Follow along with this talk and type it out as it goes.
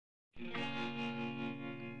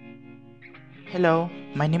Hello,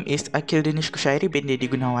 my name is Akil Danish Kushairi bin Dedi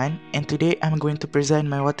Gunawan, and today I'm going to present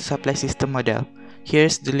my water supply system model.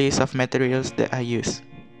 Here's the list of materials that I use.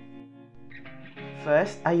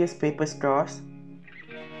 First, I use paper straws,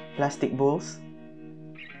 plastic bowls,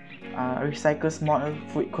 recycled small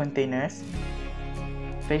food containers,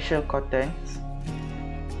 facial cottons,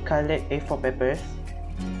 colored A4 papers,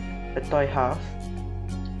 a toy house,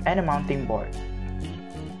 and a mounting board.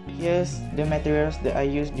 Here's the materials that I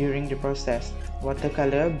used during the process: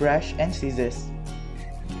 watercolor, brush, and scissors.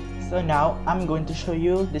 So now I'm going to show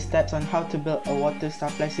you the steps on how to build a water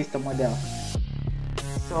supply system model.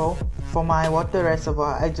 So for my water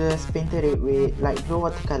reservoir, I just painted it with light blue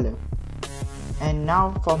watercolor. And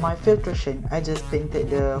now for my filtration, I just painted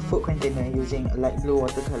the food container using a light blue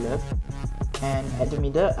watercolor. And at the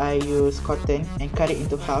middle, I used cotton and cut it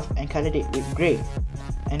into half and colored it with grey.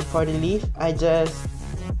 And for the leaf, I just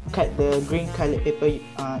cut the green colored paper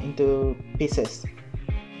into pieces.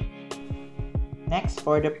 Next,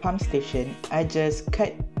 for the pump station, I just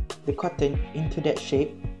cut the cotton into that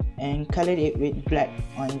shape and colored it with black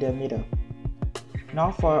on the middle.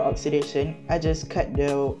 Now for oxidation, I just cut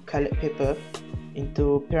the colored paper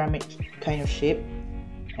into pyramid kind of shape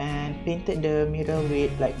and painted the middle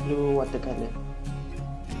with light blue watercolor.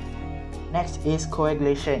 Next is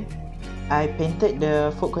coagulation. I painted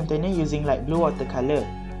the food container using light blue watercolor.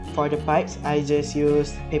 For the pipes, I just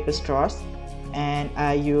used paper straws and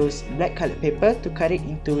I used black colored paper to cut it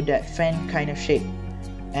into that fan kind of shape.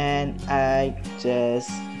 And I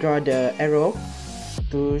just draw the arrow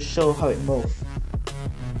to show how it moves.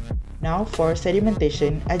 Now for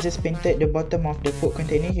sedimentation, I just painted the bottom of the food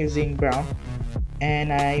container using brown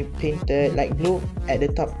and I painted light blue at the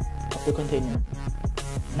top of the container.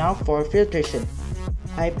 Now for filtration,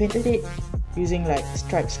 I painted it using like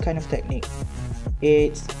stripes kind of technique.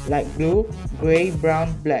 It's light blue, grey,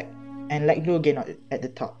 brown, black, and light blue again at the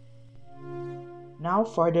top. Now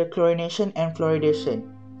for the chlorination and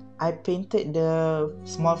fluoridation, I painted the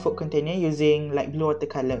small food container using light blue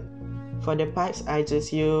watercolor. For the pipes, I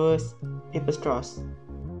just used paper straws.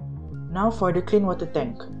 Now for the clean water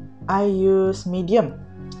tank, I used medium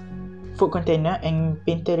food container and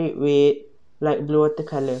painted it with light blue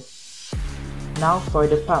watercolor. Now for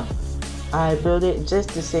the pump, I built it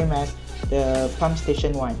just the same as the pump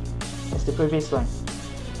station one, as the previous one,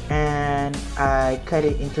 and I cut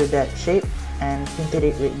it into that shape and painted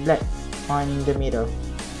it with black on the middle.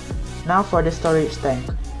 Now for the storage tank,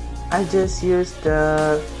 I just used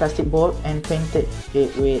the plastic bowl and painted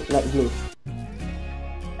it with light blue.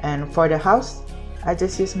 And for the house, I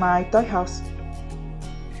just used my toy house.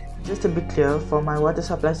 Just to be clear, for my water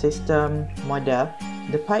supply system model,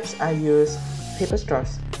 the pipes I use paper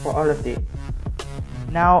straws for all of it.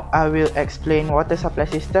 Now I will explain water supply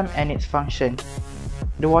system and its function.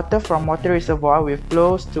 The water from water reservoir will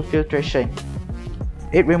flow to filtration.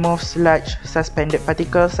 It removes large suspended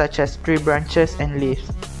particles such as tree branches and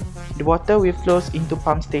leaves. The water will flow into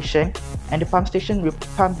pump station and the pump station will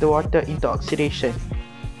pump the water into oxidation.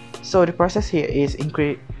 So the process here is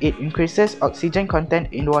it increases oxygen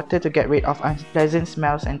content in the water to get rid of unpleasant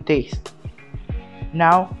smells and taste.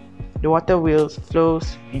 Now the water will flow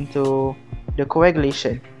into the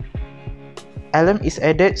coagulation. Alum is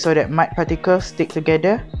added so that mud particles stick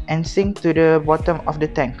together and sink to the bottom of the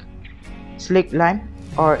tank. Slaked lime,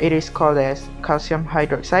 or it is called as calcium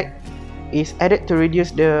hydroxide, is added to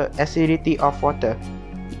reduce the acidity of water.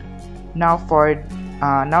 Now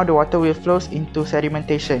the water will flow into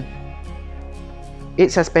sedimentation.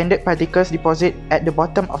 Its suspended particles deposit at the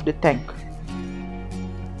bottom of the tank.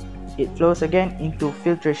 It flows again into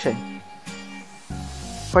filtration.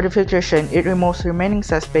 For the filtration, it removes remaining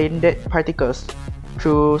suspended particles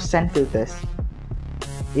through sand filters.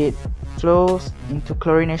 It flows into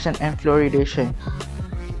chlorination and fluoridation.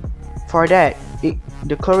 For that,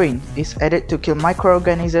 the chlorine is added to kill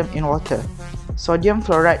microorganisms in water. Sodium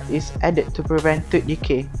fluoride is added to prevent tooth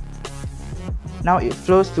decay. Now it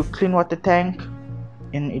flows to clean water tank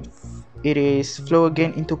and it is flow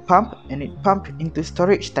again into pump and it pump into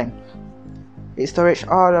storage tank. It stores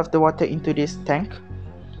all of the water into this tank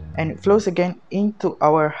and it flows again into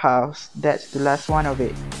our house. That's the last one of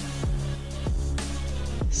it.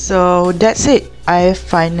 So that's it. I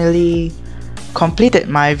finally completed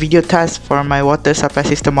my video task for my water supply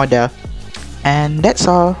system model. And that's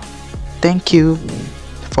all. Thank you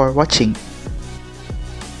for watching.